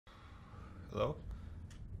Hello?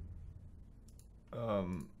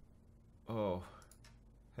 Oh.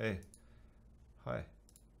 Hey. Hi.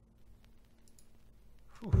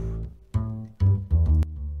 Whew.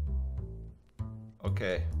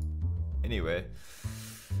 Okay. Anyway.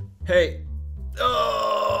 Hey.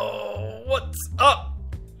 Oh, what's up?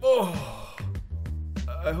 Oh.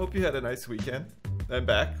 I hope you had a nice weekend. I'm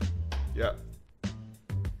back. Yeah.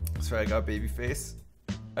 That's right, I got baby face.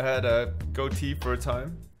 I had a goatee for a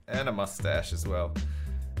time and a mustache as well.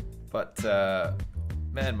 But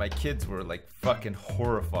man, my kids were like fucking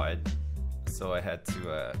horrified. So I had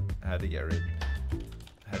to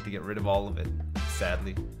get rid of all of it,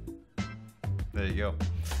 sadly. There you go.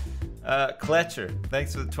 Kletcher,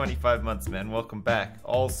 thanks for the 25 months, man. Welcome back.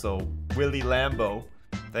 Also, Willie Lambo,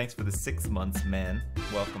 thanks for the 6 months, man.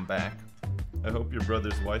 Welcome back. I hope your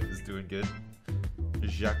brother's wife is doing good.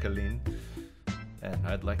 Jacqueline. And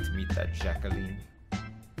I'd like to meet that Jacqueline.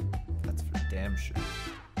 That's for damn sure.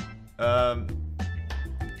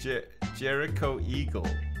 Jericho Eagle.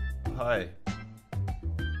 Hi.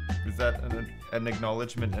 Is that an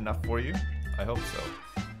acknowledgement enough for you? I hope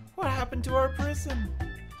so. What happened to our prison?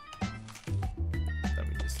 Let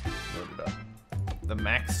me just load it up. The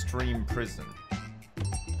Max Stream Prison.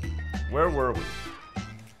 Where were we?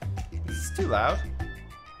 Is this too loud?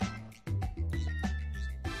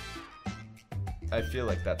 I feel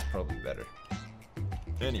like that's probably better.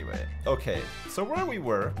 Anyway, okay, so where we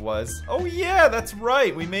were was, oh yeah, that's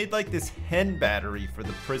right, we made like this hen battery for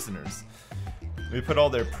the prisoners. We put all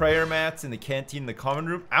their prayer mats in the canteen, the common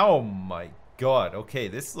room. Oh my god, okay,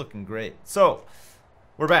 this is looking great. So,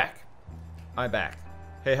 we're back. I'm back.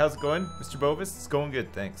 Hey, how's it going, Mr. Bovis? It's going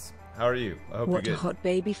good, thanks. How are you? I hope you're good. What a hot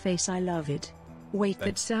baby face, I love it. Wait,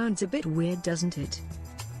 Thanks. That sounds a bit weird, doesn't it?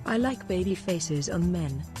 I like baby faces on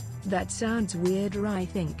men. That sounds weirder, I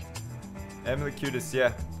think. I'm the cutest,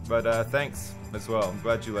 yeah, but thanks as well. I'm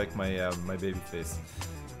glad you like my my baby face.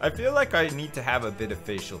 I feel like I need to have a bit of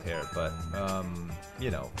facial hair, but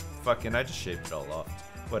you know, fucking, I just shaved it all off.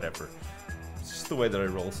 Whatever. It's just the way that I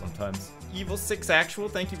roll sometimes. Evil 6 Actual,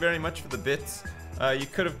 thank you very much for the bits. You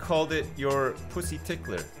could have called it your pussy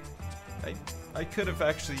tickler. I could have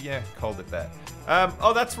actually, yeah, called it that.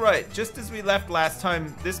 Oh, that's right. Just as we left last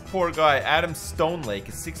time, this poor guy, Adam Stonelake,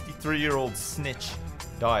 a 63-year-old snitch,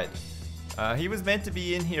 died. He was meant to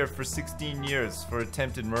be in here for 16 years for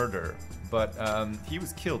attempted murder, but he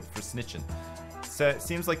was killed for snitching. So it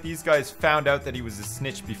seems like these guys found out that he was a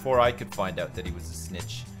snitch before I could find out that he was a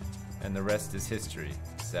snitch. And the rest is history,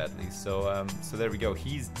 sadly. So, so there we go.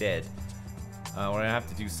 He's dead. We're gonna have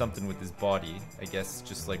to do something with his body. I guess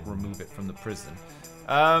just like remove it from the prison.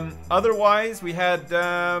 Otherwise, we had,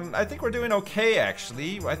 I think we're doing okay,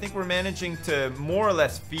 actually. I think we're managing to more or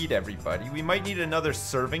less feed everybody. We might need another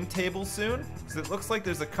serving table soon, because it looks like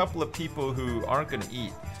there's a couple of people who aren't going to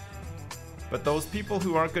eat. But those people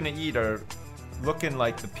who aren't going to eat are looking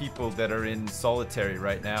like the people that are in solitary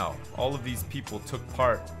right now. All of these people took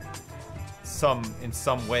part in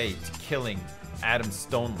some way to killing Adam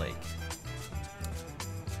Stonelake,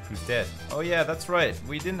 who's dead. Oh yeah, that's right.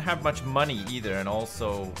 We didn't have much money either, and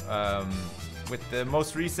also with the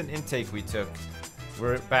most recent intake we took,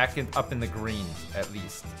 we're back up in the green at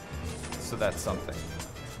least. So that's something.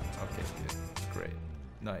 Okay, good, great,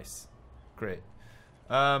 nice, great,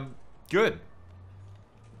 good,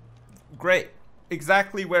 great.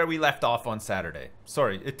 Exactly where we left off on Saturday.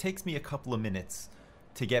 Sorry, it takes me a couple of minutes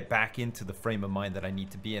to get back into the frame of mind that I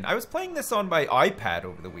need to be in. I was playing this on my iPad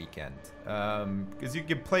over the weekend, because you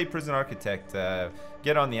can play Prison Architect,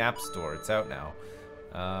 get on the App Store, it's out now.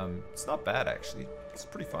 It's not bad actually, it's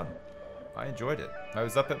pretty fun. I enjoyed it. I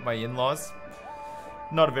was up at my in-laws,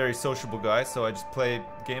 not a very sociable guy, so I just play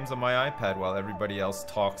games on my iPad while everybody else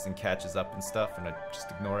talks and catches up and stuff, and I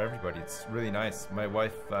just ignore everybody. It's really nice. My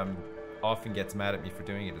wife often gets mad at me for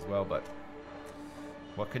doing it as well, but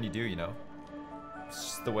what can you do, you know? It's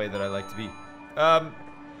just the way that I like to be.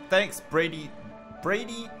 Thanks, Brady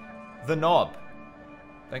the Knob.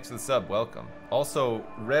 Thanks for the sub, welcome. Also,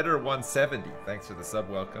 Redder170, thanks for the sub,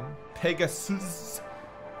 welcome. Pegasus,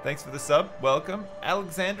 thanks for the sub, welcome.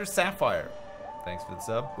 Alexander Sapphire, thanks for the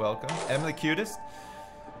sub, welcome. Emily Cutest,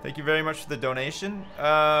 thank you very much for the donation.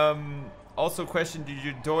 Also, question: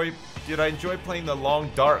 did I enjoy playing the Long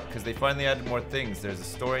Dark? Because they finally added more things. There's a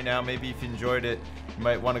story now. Maybe if you enjoyed it, you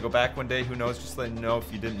might want to go back one day. Who knows? Just let me know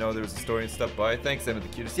if you didn't know there was a story and stuff. Bye. Thanks, Emma the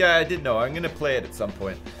Cutest. Yeah, I did know. I'm gonna play it at some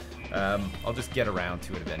point. I'll just get around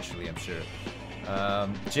to it eventually, I'm sure.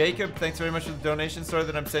 Jacob, thanks very much for the donation. Sorry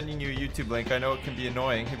that I'm sending you a YouTube link. I know it can be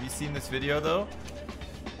annoying. Have you seen this video though?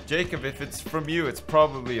 Jacob, if it's from you, it's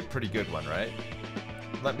probably a pretty good one, right?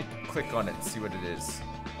 Let me click on it and see what it is.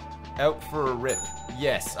 Out for a Rip.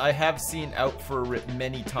 Yes, I have seen Out for a Rip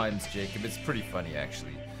many times, Jacob. It's pretty funny,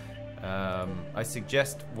 actually. I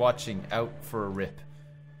suggest watching Out for a Rip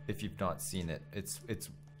if you've not seen it. It's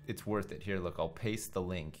worth it. Here, look, I'll paste the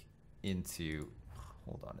link into...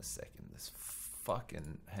 Hold on a second. This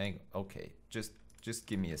fucking... Okay, just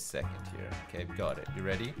give me a second here. Okay, got it. You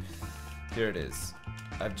ready? Here it is.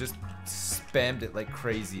 I've just spammed it like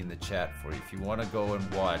crazy in the chat for you. If you want to go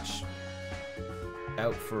and watch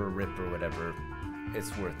Out for a Rip or whatever,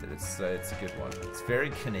 it's worth it. It's a good one. It's very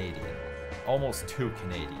Canadian. Almost too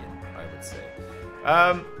Canadian, I would say.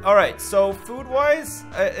 Alright, so food-wise,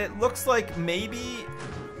 it looks like maybe,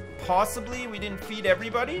 possibly, we didn't feed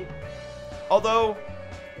everybody. Although,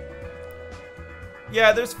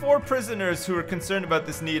 yeah, there's 4 prisoners who are concerned about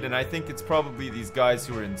this need, and I think it's probably these guys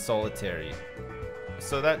who are in solitary.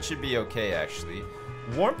 So that should be okay, actually.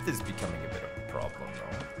 Warmth is becoming a bit of a problem,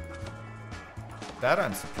 though. That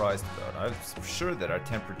I'm surprised about. I was sure that our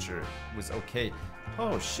temperature was okay.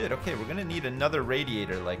 Oh shit, okay, we're gonna need another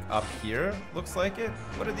radiator, like, up here, looks like it.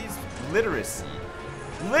 What are these? Literacy.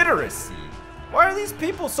 Literacy! Why are these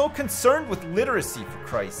people so concerned with literacy, for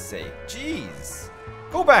Christ's sake? Jeez.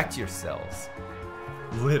 Go back to your cells.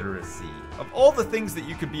 Literacy. Of all the things that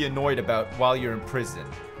you could be annoyed about while you're in prison,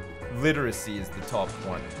 literacy is the top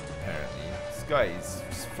one, apparently. This guy is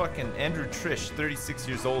fucking Andrew Trish, 36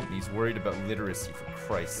 years old, and he's worried about literacy, for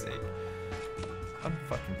Christ's sake.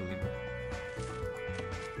 Unfucking believable.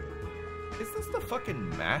 Is this the fucking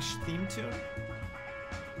MASH theme tune?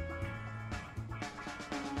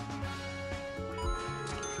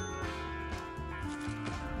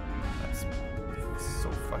 That's so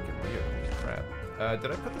fucking weird. Holy crap.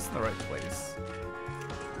 Did I put this in the right place?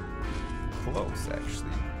 Close, actually.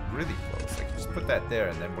 Really close. I can just put that there,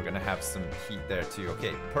 and then we're gonna have some heat there too.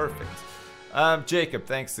 Okay, perfect. Jacob,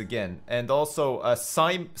 thanks again. And also,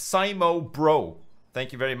 Simo Bro.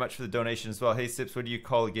 Thank you very much for the donation as well. Hey Sips, what do you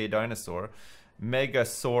call a gay dinosaur?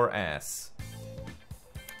 Megasaur ass.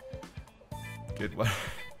 Good one.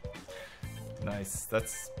 Nice.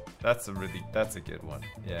 That's a good one.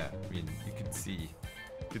 Yeah, I mean, you could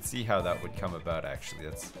see how that would come about, actually.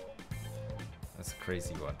 That's a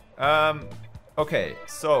crazy one. Okay,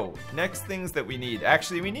 so next things that we need.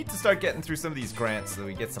 Actually, we need to start getting through some of these grants so that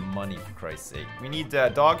we get some money, for Christ's sake. We need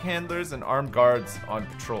dog handlers and armed guards on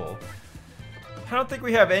patrol. I don't think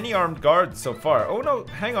we have any armed guards so far. Oh no,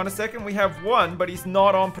 hang on a second. We have one, but he's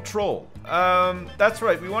not on patrol. That's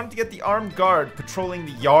right. We wanted to get the armed guard patrolling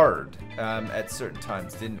the yard at certain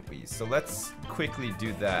times, didn't we? So let's quickly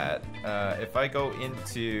do that. If I go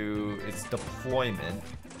into its deployment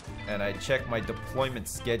and I check my deployment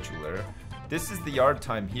scheduler, this is the yard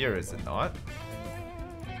time here, is it not?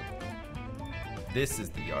 This is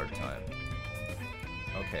the yard time.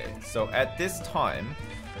 Okay, so at this time,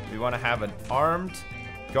 we want to have an armed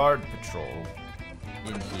guard patrol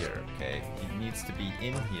in here, okay? He needs to be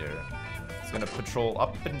in here. He's going to patrol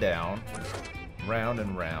up and down, round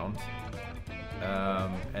and round.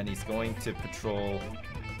 And he's going to patrol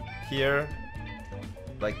here,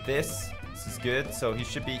 like this. This is good. So he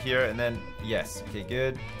should be here, and then, yes. Okay,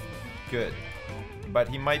 good. Good. But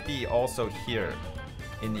he might be also here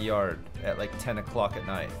in the yard at like 10 o'clock at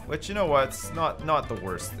night. Which, you know what? It's not the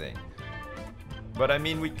worst thing. But I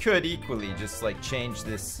mean, we could equally just like change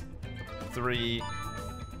this 3.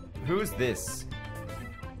 Who's this?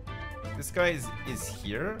 This guy is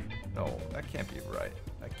here? No, that can't be right.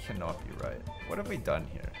 That cannot be right. What have we done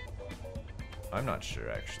here? I'm not sure,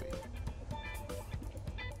 actually.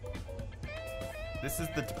 This is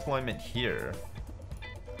the deployment here.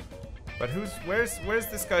 But where's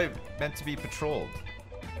this guy meant to be patrolled?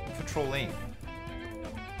 Patrolling.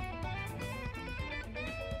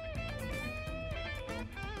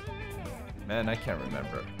 Man, I can't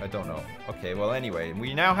remember. I don't know. Okay, well anyway,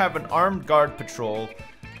 we now have an armed guard patrol.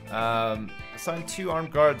 Assign 2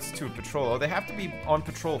 armed guards to a patrol. Oh, they have to be on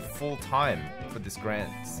patrol full time for this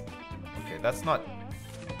grant. Okay, that's not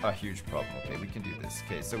a huge problem. Okay, we can do this.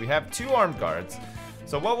 Okay, so we have 2 armed guards.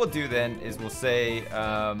 So what we'll do then is we'll say,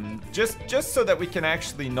 just so that we can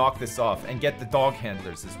actually knock this off and get the dog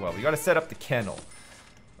handlers as well. We got to set up the kennel.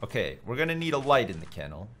 Okay, we're gonna need a light in the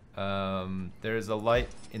kennel. There's a light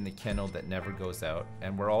in the kennel that never goes out,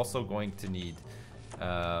 and we're also going to need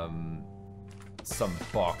some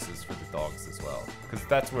boxes for the dogs as well, because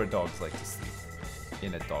that's where dogs like to sleep,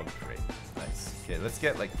 in a dog crate. Nice. Okay, let's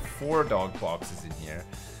get like 4 dog boxes in here.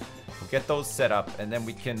 We'll get those set up, and then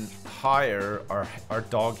we can hire our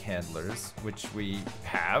dog handlers, which we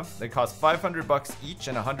have. They cost $500 each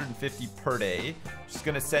and $150 per day, which is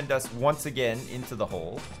going to send us once again into the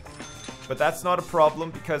hole. But that's not a problem,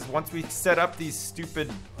 because once we set up these stupid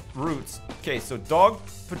routes. Okay, so dog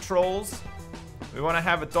patrols. We want to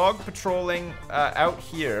have a dog patrolling out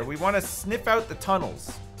here. We want to sniff out the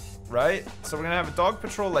tunnels, right? So we're going to have a dog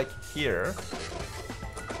patrol like here.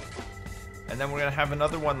 And then we're going to have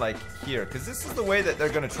another one like here. Because this is the way that they're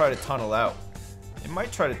going to try to tunnel out. They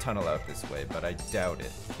might try to tunnel out this way, but I doubt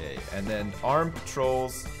it. Okay, and then armed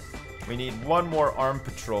patrols. We need one more armed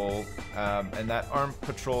patrol. And that armed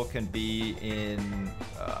patrol can be in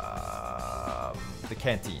the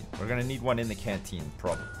canteen. We're going to need one in the canteen,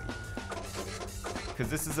 probably. Because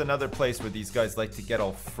this is another place where these guys like to get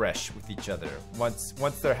all fresh with each other. Once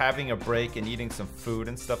they're having a break and eating some food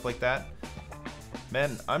and stuff like that.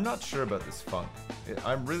 Man, I'm not sure about this funk.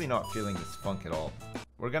 I'm really not feeling this funk at all.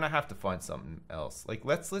 We're gonna have to find something else. Like,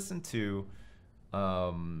 let's listen to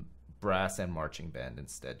brass and marching band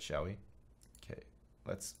instead, shall we? Okay,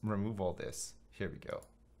 let's remove all this. Here we go.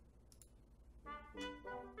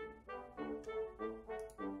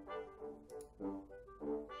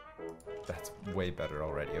 That's way better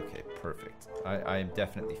already. Okay, perfect. I am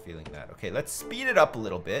definitely feeling that. Okay, let's speed it up a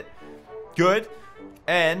little bit. Good.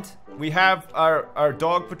 And we have our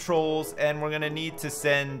dog patrols, and we're gonna need to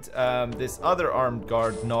send this other armed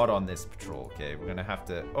guard not on this patrol. Okay, we're gonna have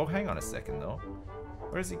to... Oh, hang on a second, though.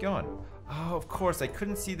 Where's he gone? Oh, of course, I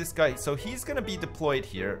couldn't see this guy. So he's gonna be deployed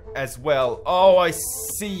here as well. Oh, I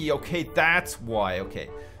see. Okay, that's why. Okay,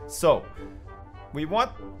 so... We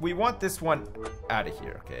want this one out of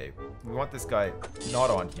here, okay? We want this guy not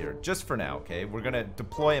on here, just for now, okay? We're gonna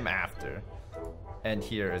deploy him after. And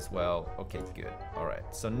here as well. Okay, good.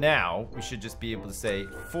 Alright, so now we should just be able to say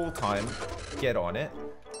full-time, get on it.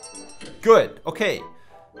 Good, okay.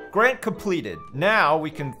 Grant completed. Now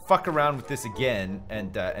we can fuck around with this again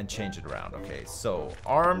and change it around. Okay, so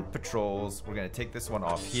armed patrols. We're gonna take this one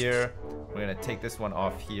off here. We're gonna take this one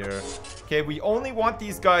off here. Okay, we only want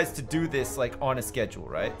these guys to do this like on a schedule,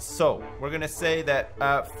 right? So we're gonna say that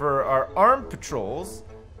for our armed patrols.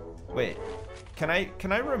 Wait, can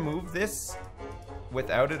I remove this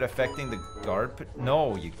without it affecting the guard?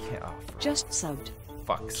 No, you can't. Oh, just subbed.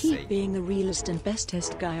 Fuck's Keep sake. being the realest and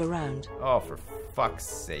bestest guy around. Oh, for fuck's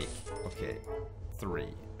sake. Okay, 3.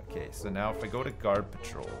 Okay, so now if I go to guard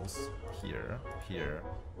patrols, here, here,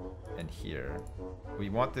 and here, we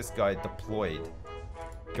want this guy deployed.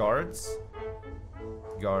 Guards,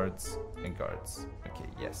 guards, and guards. Okay,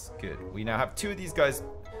 yes, good. We now have 2 of these guys.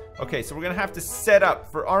 Okay, so we're gonna have to set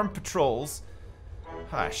up for armed patrols.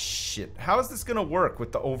 Ah, shit. How is this gonna work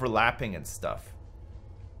with the overlapping and stuff?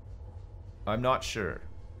 I'm not sure.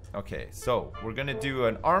 Okay, so we're gonna do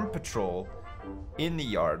an armed patrol in the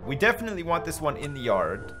yard. We definitely want this one in the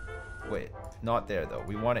yard. Wait, not there though.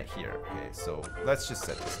 We want it here. Okay, so let's just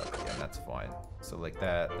set this up again. That's fine. So like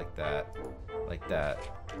that, like that, like that.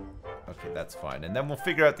 Okay, that's fine. And then we'll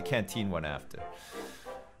figure out the canteen one after.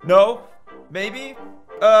 No, maybe.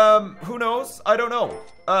 Who knows? I don't know.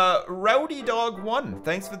 Rowdy Dog 1,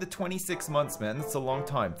 thanks for the 26 months, man. That's a long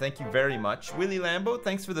time. Thank you very much. Willie Lambo,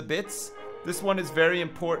 thanks for the bits. This one is very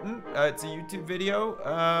important. It's a YouTube video.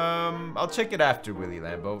 I'll check it after, Willie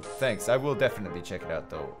Lambo. Thanks. I will definitely check it out,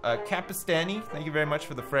 though. Capistani, thank you very much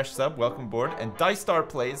for the fresh sub. Welcome aboard. And Dystar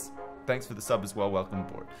Plays, thanks for the sub as well. Welcome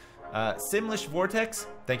aboard. Simlish Vortex,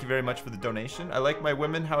 thank you very much for the donation. I like my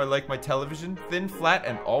women how I like my television. Thin, flat,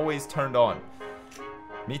 and always turned on.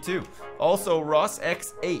 Me too. Also, Ross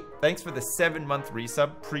X8, thanks for the 7-month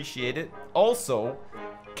resub. Appreciate it. Also,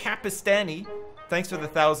 Capistani, thanks for the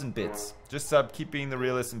 1,000 bits. Just sub, keep being the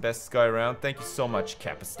realest and best guy around. Thank you so much,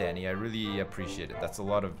 Capistani. I really appreciate it. That's a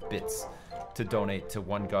lot of bits to donate to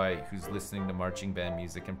one guy who's listening to marching band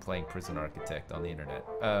music and playing Prison Architect on the internet.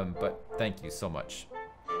 But thank you so much.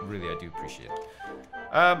 Really, I do appreciate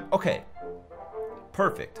it. Okay.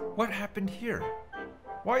 Perfect. What happened here?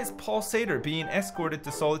 Why is Paul Sater being escorted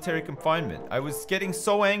to solitary confinement? I was getting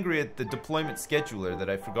so angry at the deployment scheduler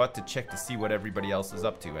that I forgot to check to see what everybody else is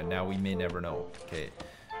up to, and now we may never know. Okay.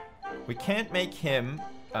 We can't make him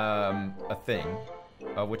a thing,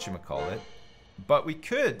 whatchamacallit, but we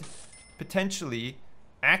could potentially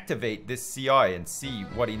activate this CI and see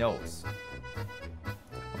what he knows.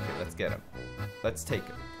 Okay, let's get him. Let's take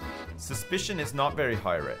him. Suspicion is not very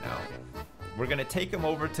high right now. We're gonna take him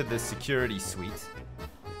over to the security suite,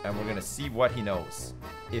 and we're gonna see what he knows,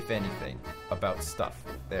 if anything, about stuff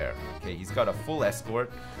there. Okay, he's got a full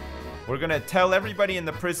escort. We're gonna tell everybody in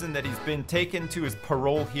the prison that he's been taken to his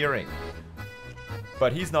parole hearing.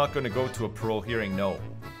 But he's not gonna go to a parole hearing, no.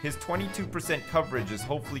 His 22% coverage is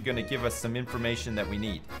hopefully gonna give us some information that we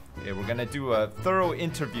need. Okay, we're gonna do a thorough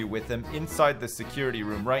interview with him inside the security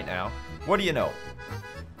room right now. What do you know?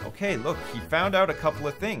 Okay, look, he found out a couple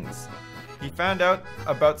of things. He found out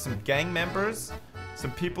about some gang members,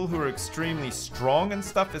 some people who are extremely strong and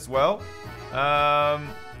stuff as well.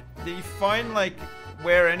 Did you find like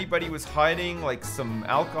where anybody was hiding like some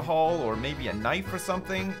alcohol or maybe a knife or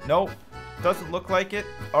something? Nope, doesn't look like it.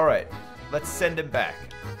 All right, let's send him back.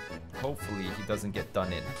 Hopefully he doesn't get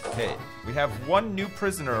done in. Okay, we have one new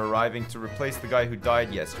prisoner arriving to replace the guy who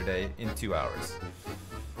died yesterday in 2 hours.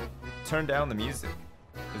 Turn down the music.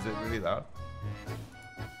 Is it really loud?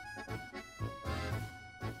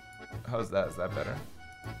 How's that? Is that better?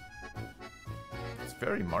 It's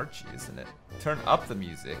very marchy, isn't it? Turn up the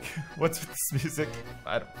music. What's with this music?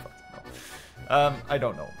 I don't fucking know. I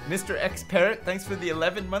don't know. Mr. X Parrot, thanks for the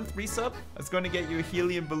 11-month resub. I was going to get you a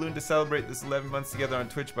helium balloon to celebrate this 11 months together on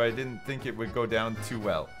Twitch, but I didn't think it would go down too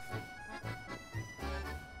well.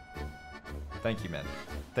 Thank you, man.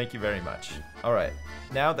 Thank you very much. All right.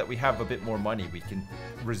 Now that we have a bit more money, we can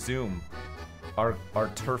resume our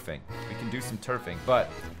turfing. We can do some turfing, but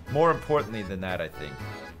more importantly than that, I think,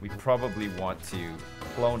 we probably want to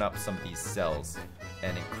clone up some of these cells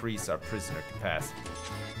and increase our prisoner capacity.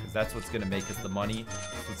 Because that's what's going to make us the money.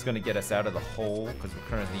 It's going to get us out of the hole, because we're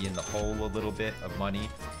currently in the hole a little bit of money.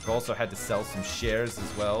 We've also had to sell some shares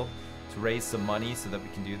as well to raise some money so that we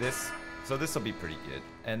can do this. So this will be pretty good.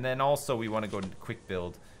 And then also we want to go to quick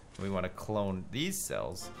build. And we want to clone these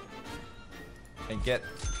cells and get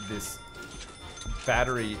this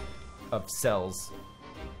battery of cells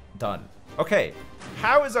done. Okay,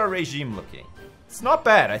 how is our regime looking? It's not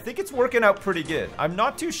bad. I think it's working out pretty good. I'm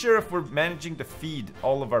not too sure if we're managing to feed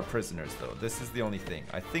all of our prisoners, though. This is the only thing.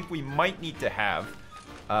 I think we might need to have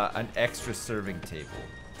an extra serving table.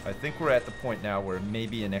 I think we're at the point now where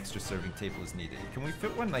maybe an extra serving table is needed. Can we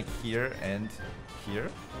fit one like here and here?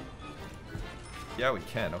 Yeah, we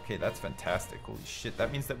can. Okay, that's fantastic. Holy shit.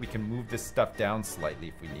 That means that we can move this stuff down slightly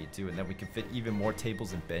if we need to, and then we can fit even more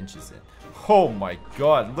tables and benches in. Oh my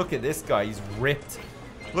god, look at this guy. He's ripped.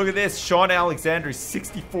 Look at this. Sean Alexander is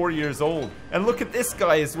 64 years old. And look at this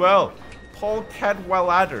guy as well. Paul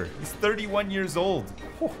Cadwallader. He's 31 years old.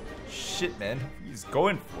 Oh, shit, man. He's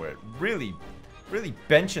going for it. Really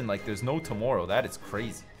benching like there's no tomorrow. That is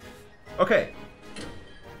crazy. Okay.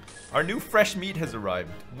 Our new fresh meat has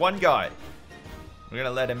arrived. One guy. We're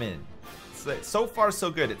gonna let him in. So far, so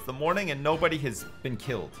good. It's the morning and nobody has been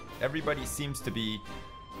killed. Everybody seems to be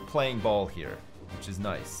playing ball here, which is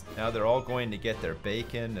nice. Now they're all going to get their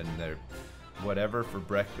bacon and their whatever for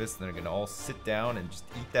breakfast, and they're gonna all sit down and just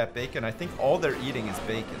eat that bacon. I think all they're eating is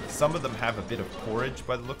bacon. Some of them have a bit of porridge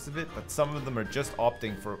by the looks of it, but some of them are just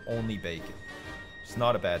opting for only bacon. It's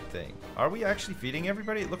not a bad thing. Are we actually feeding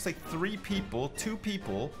everybody? It looks like 3 people, 2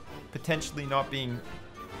 people, potentially not being...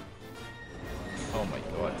 Oh my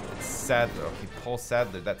god, it's Sadler. Okay, Paul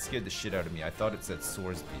Sadler. That scared the shit out of me. I thought it said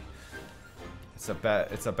Sorsby. It's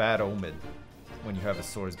a bad omen when you have a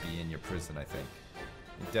Sorsby in your prison, I think.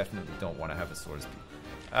 You definitely don't want to have a Sorsby.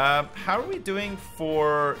 How are we doing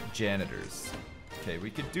for janitors? Okay, we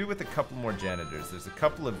could do with a couple more janitors. There's a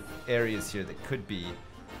couple of areas here that could be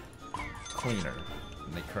cleaner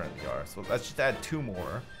than they currently are. So let's just add 2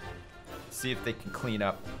 more. See if they can clean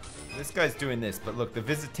up. This guy's doing this, but look, the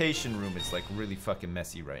visitation room is like really fucking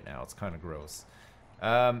messy right now. It's kind of gross.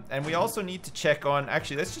 And we also need to check on...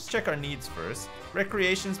 Actually, let's just check our needs first.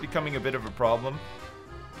 Recreation's becoming a bit of a problem.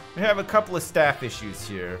 We have a couple of staff issues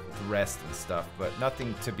here with rest and stuff, but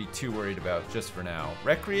nothing to be too worried about just for now.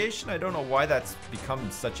 Recreation, I don't know why that's become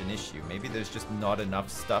such an issue. Maybe there's just not enough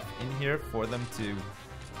stuff in here for them to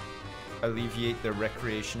alleviate their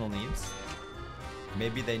recreational needs.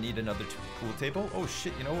 Maybe they need another pool table. Oh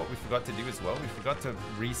shit, you know what we forgot to do as well? We forgot to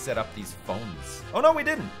reset up these phones. Oh no, we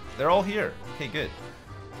didn't. They're all here. Okay, good.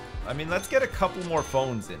 I mean, let's get a couple more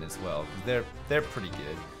phones in as well. They're pretty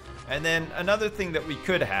good. And then another thing that we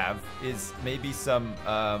could have is maybe some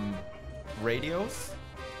radios.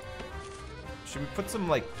 Should we put some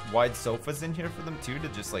like wide sofas in here for them too, to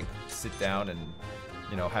just like sit down and,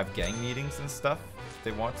 you know, have gang meetings and stuff if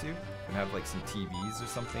they want to? And have like some TVs or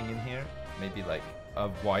something in here. Maybe like a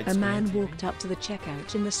widescreen A man TV. walked up to the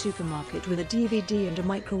checkout in the supermarket with a DVD and a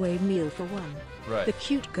microwave meal for one. Right. The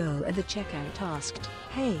cute girl at the checkout asked,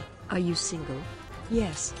 "Hey, are you single?"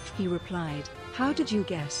 "Yes," he replied. "How did you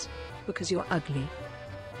guess?" "Because you're ugly."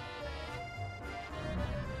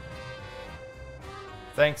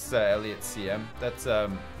 Thanks, Elliot CM.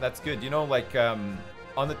 That's good. You know, like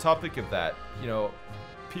on the topic of that, you know,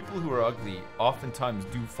 people who are ugly oftentimes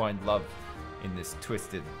do find love in this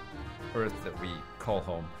twisted earth that we call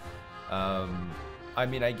home. I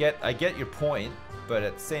mean, I get your point, but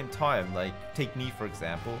at the same time, like, take me for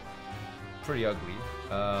example, pretty ugly,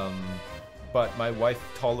 but my wife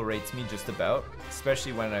tolerates me just about,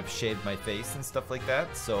 especially when I've shaved my face and stuff like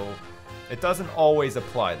that. So It doesn't always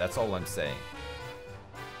apply, that's all I'm saying.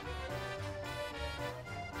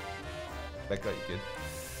 That got you good.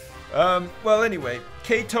 Well, anyway,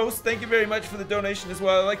 K-Toast, thank you very much for the donation as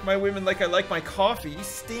well. I like my women like I like my coffee,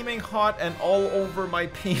 steaming hot and all over my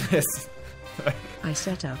penis. I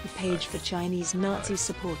set up a page for Chinese Nazi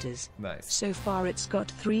supporters. Nice. So far it's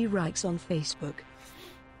got 3 likes on Facebook.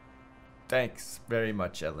 Thanks very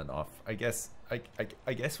much, Elenoff. I guess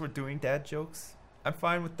we're doing dad jokes. I'm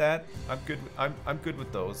fine with that. I'm good. I'm good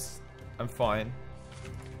with those. I'm fine.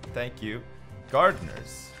 Thank you.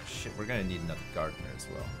 Gardeners. Shit, we're gonna need another gardener as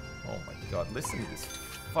well. Oh my god, listen to this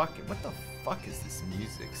fucking... What the fuck is this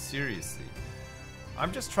music? Seriously.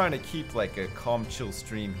 I'm just trying to keep like a calm, chill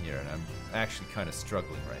stream here, and I'm actually kind of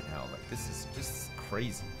struggling right now. Like, this is just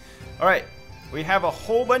crazy. Alright, we have a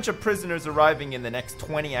whole bunch of prisoners arriving in the next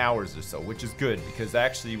 20 hours or so, which is good, because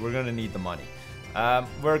actually we're gonna need the money.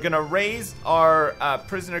 We're gonna raise our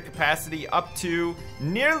prisoner capacity up to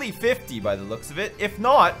nearly 50 by the looks of it. If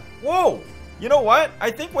not, whoa! You know what?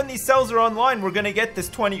 I think when these cells are online, we're gonna get this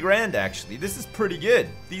 20 grand actually. This is pretty good.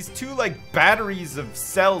 These 2 like batteries of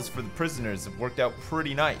cells for the prisoners have worked out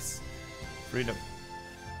pretty nice. Freedom.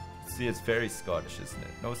 See, it's very Scottish, isn't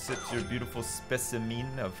it? No sips, you're a beautiful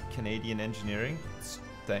specimen of Canadian engineering.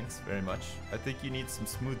 Thanks very much. I think you need some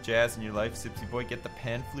smooth jazz in your life, Sipsy boy. Get the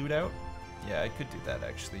pan flute out. Yeah, I could do that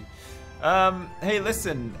actually. Hey,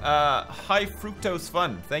 listen, High Fructose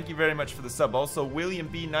Fun, thank you very much for the sub. Also, William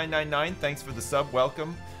B999, thanks for the sub,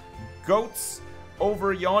 welcome. Goats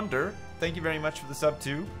Over Yonder, thank you very much for the sub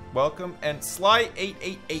too, welcome. And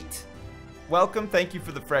Sly888, welcome, thank you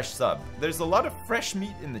for the fresh sub. There's a lot of fresh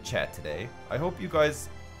meat in the chat today. I hope you guys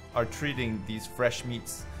are treating these fresh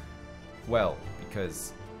meats well,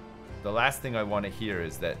 because the last thing I want to hear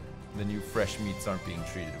is that the new fresh meats aren't being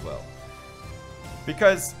treated well.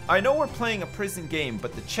 Because I know we're playing a prison game,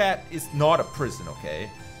 but the chat is not a prison,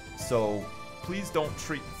 okay? So please don't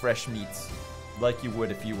treat fresh meats like you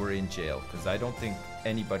would if you were in jail, because I don't think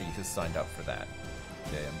anybody has signed up for that.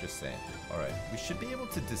 Okay, I'm just saying. Alright, we should be able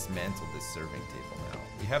to dismantle this serving table now.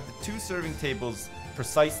 We have the 2 serving tables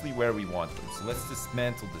precisely where we want them, so let's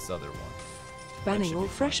dismantle this other one. Banning all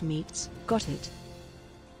fresh meats, got it.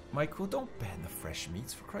 Michael, don't ban the fresh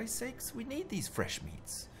meats, for Christ's sakes. We need these fresh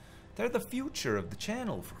meats. They're the future of the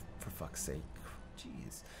channel, for fuck's sake.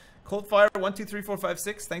 Jeez.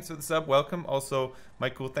 Coldfire123456, thanks for the sub, welcome. Also,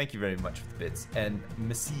 Michael, thank you very much for the bits. And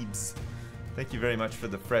Masibs, thank you very much for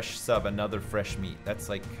the fresh sub, another fresh meat. That's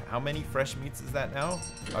like, how many fresh meats is that now?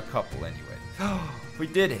 A couple anyway. We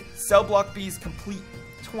did it. Cell block B is complete.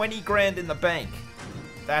 20 grand in the bank.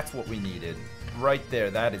 That's what we needed. Right there,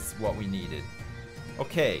 that is what we needed.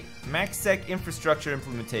 Okay, MaxSec infrastructure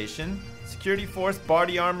implementation. Security force,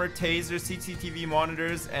 body armor, taser, CCTV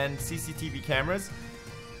monitors, and CCTV cameras.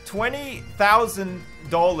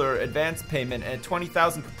 $20,000 advance payment and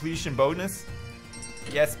 $20,000 completion bonus.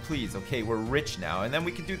 Yes, please. Okay, we're rich now. And then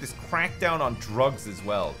we can do this crackdown on drugs as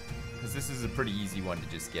well, because this is a pretty easy one to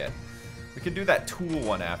just get. We can do that tool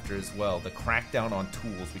one after as well, the crackdown on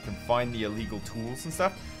tools. We can find the illegal tools and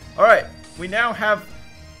stuff. All right, we now have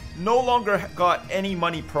no longer got any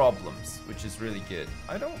money problems, which is really good.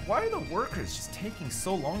 Why are the workers just taking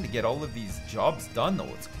so long to get all of these jobs done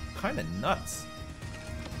though? It's kind of nuts.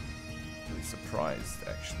 Really surprised,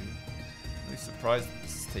 actually. Really surprised that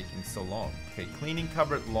this is taking so long. Okay, cleaning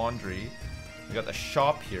cupboard, laundry. We got the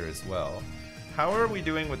shop here as well. How are we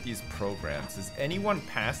doing with these programs? Has anyone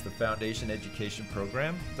passed the foundation education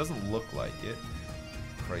program? Doesn't look like it.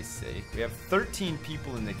 Christ's sake. We have 13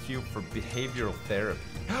 people in the queue for behavioral therapy.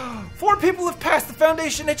 4 people have passed the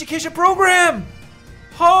foundation education program!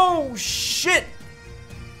 Oh, shit!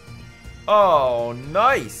 Oh,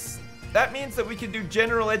 nice. That means that we can do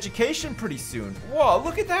general education pretty soon. Whoa,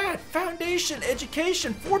 look at that! Foundation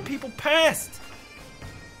education, 4 people passed!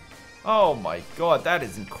 Oh my god, that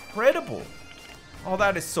is incredible. Oh,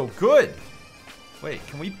 that is so good. Wait,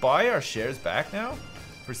 can we buy our shares back now?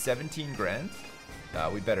 For 17 grand?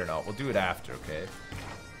 We better not. We'll do it after, okay?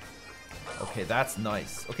 Okay, that's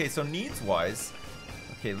nice. Okay, so needs-wise,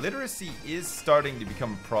 okay, literacy is starting to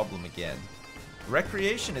become a problem again.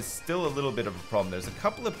 Recreation is still a little bit of a problem. There's a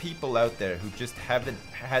couple of people out there who just haven't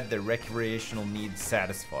had their recreational needs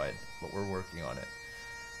satisfied, but we're working on it.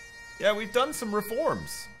 Yeah, we've done some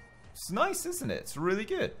reforms. It's nice, isn't it? It's really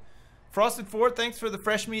good. Frosted4, thanks for the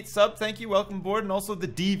fresh meat sub. Thank you, welcome aboard. And also the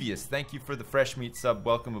Devious, thank you for the fresh meat sub.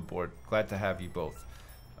 Welcome aboard. Glad to have you both.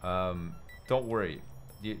 Don't worry,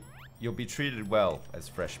 you'll be treated well as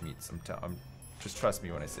fresh meats. Just trust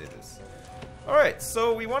me when I say this. Alright,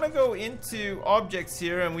 so we want to go into objects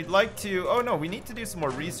here, and we'd like to... Oh no, we need to do some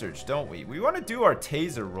more research, don't we? We want to do our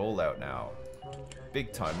taser rollout now.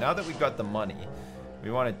 Big time. Now that we got the money,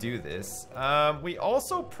 we want to do this. We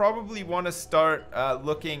also probably want to start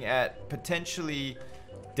looking at potentially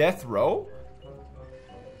death row.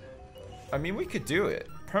 I mean, we could do it.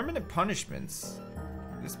 Permanent punishments.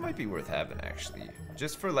 This might be worth having, actually.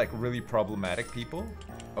 Just for, like, really problematic people.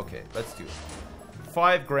 Okay, let's do it.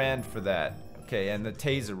 5 grand for that. Okay, and the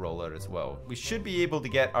taser rollout as well. We should be able to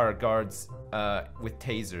get our guards with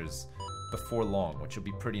tasers before long, which will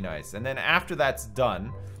be pretty nice. And then after that's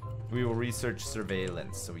done, we will research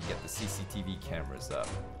surveillance so we get the CCTV cameras up.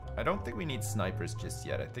 I don't think we need snipers just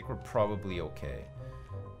yet. I think we're probably okay.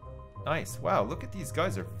 Nice. Wow, look at these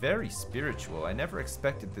guys are very spiritual. I never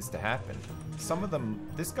expected this to happen. Some of them,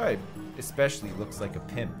 this guy especially looks like a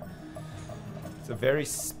pimp. It's a very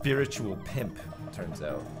spiritual pimp, turns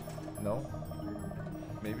out. No?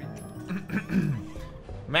 Maybe?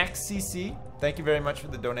 Max CC, thank you very much for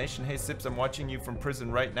the donation. Hey Sips, I'm watching you from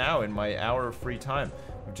prison right now in my hour of free time.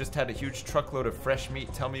 I've just had a huge truckload of fresh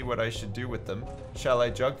meat. Tell me what I should do with them. Shall I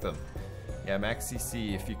jug them? Yeah, Max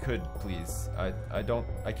CC, if you could, please.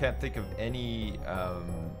 I can't think of any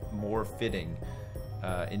more fitting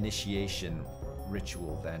initiation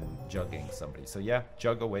ritual than jugging somebody. So yeah,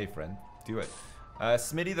 jug away, friend. Do it.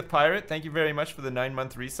 Smitty the Pirate, thank you very much for the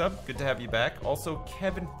 9-month resub. Good to have you back. Also,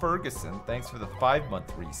 Kevin Ferguson, thanks for the 5-month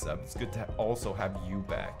resub. It's good to also have you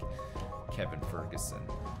back, Kevin Ferguson.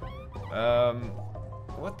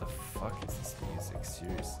 What the fuck is this music?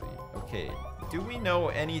 Seriously. Okay, do we know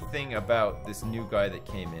anything about this new guy that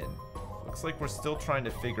came in? Looks like we're still trying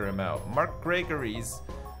to figure him out. Mark Gregory's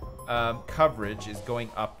coverage is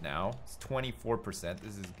going up now. It's 24%.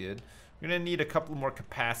 This is good. We're gonna need a couple more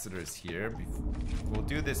capacitors here. We'll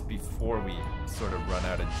do this before we sort of run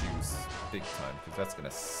out of juice big time, because that's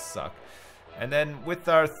gonna suck. And then with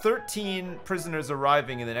our 13 prisoners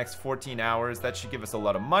arriving in the next 14 hours, that should give us a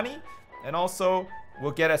lot of money. And also,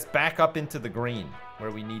 will get us back up into the green,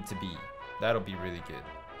 where we need to be. That'll be really good.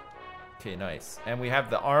 Okay, nice. And we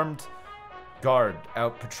have the armed guard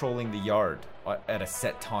out patrolling the yard at a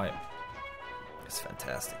set time. It's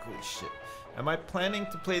fantastic, holy shit. Am I planning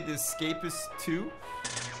to play The Escapist 2?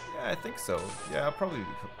 Yeah, I think so. Yeah, I'll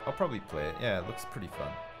probably play it. Yeah, it looks pretty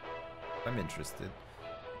fun. I'm interested.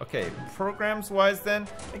 Okay, programs-wise then,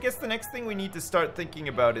 I guess the next thing we need to start thinking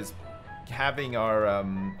about is having our,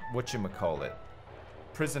 whatchamacallit,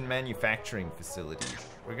 prison manufacturing facility.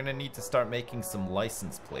 We're gonna need to start making some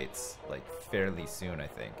license plates, like, fairly soon, I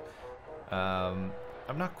think. I'm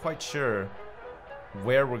not quite sure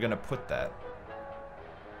where we're gonna put that.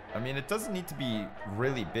 I mean, it doesn't need to be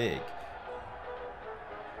really big.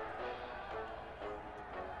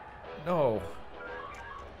 No.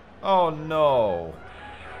 Oh no.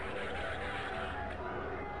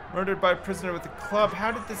 Murdered by a prisoner with a club.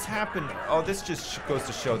 How did this happen? Oh, this just goes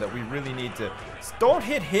to show that we really need to... Don't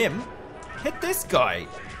hit him. Hit this guy.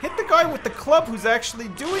 Hit the guy with the club who's actually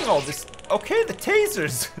doing all this. Okay, the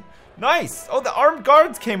tasers. Nice. Oh, the armed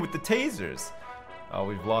guards came with the tasers. Oh,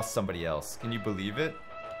 we've lost somebody else. Can you believe it?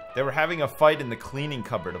 They were having a fight in the cleaning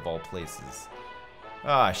cupboard of all places.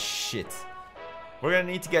 Ah, shit. We're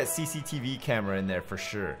gonna need to get CCTV camera in there for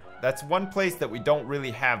sure. That's one place that we don't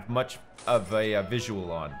really have much of a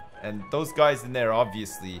visual on. And those guys in there,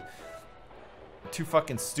 obviously, too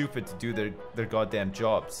fucking stupid to do their goddamn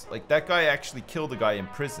jobs. Like, that guy actually killed a guy in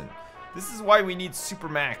prison. This is why we need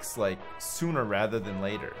Supermax, like, sooner rather than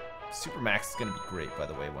later. Supermax is gonna be great, by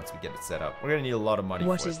the way, once we get it set up. We're gonna need a lot of money for it.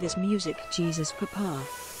 What is this music, Jesus Papa?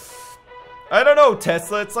 I don't know,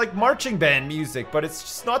 Tesla. It's like marching band music, but it's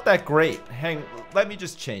just not that great. Let me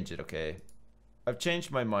just change it, okay? I've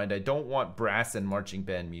changed my mind. I don't want brass and marching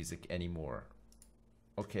band music anymore.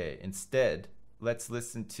 Okay, instead, let's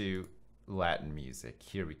listen to Latin music.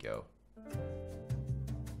 Here we go.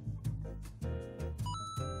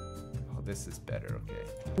 Oh, this is better, okay.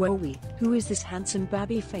 Wowie, who is this handsome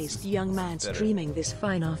babby-faced young man streaming this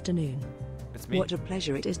fine afternoon? It's me. What a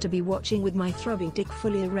pleasure it is to be watching with my throbbing dick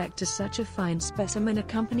fully erect to such a fine specimen,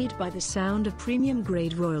 accompanied by the sound of premium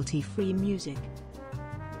grade royalty-free music.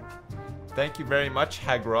 Thank you very much,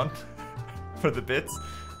 Hagron, for the bits.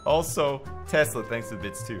 Also, Tesla, thanks for the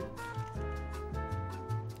bits too.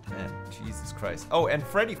 Man, Jesus Christ. Oh, and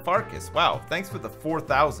Freddy Farkas. Wow, thanks for the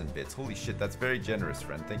 4,000 bits. Holy shit, that's very generous,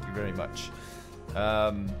 friend. Thank you very much.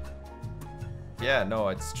 Yeah, no,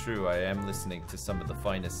 it's true. I am listening to some of the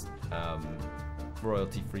finest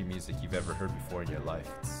royalty-free music you've ever heard before in your life.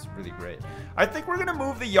 It's really great. I think we're gonna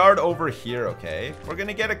move the yard over here, okay? We're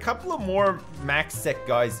gonna get a couple of more max sec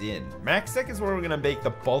guys in. Max sec is where we're gonna make the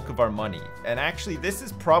bulk of our money. And actually, this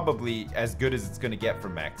is probably as good as it's gonna get for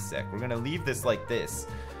max sec. We're gonna leave this like this.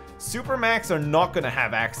 Super max are not gonna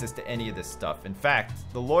have access to any of this stuff. In fact,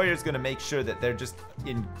 the lawyer's gonna make sure that they're just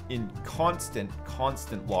in constant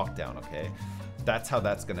lockdown, okay? That's how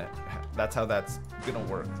that's gonna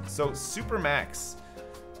work. So super max,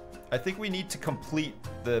 I think we need to complete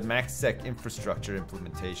the max sec infrastructure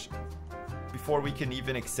implementation before we can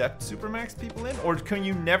even accept super max people in. Or can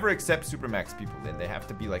you never accept super max people in? They have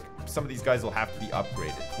to be like, some of these guys will have to be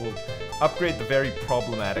upgraded. We'll upgrade the very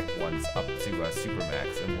problematic ones up to super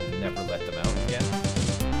max, and we'll never let them out again.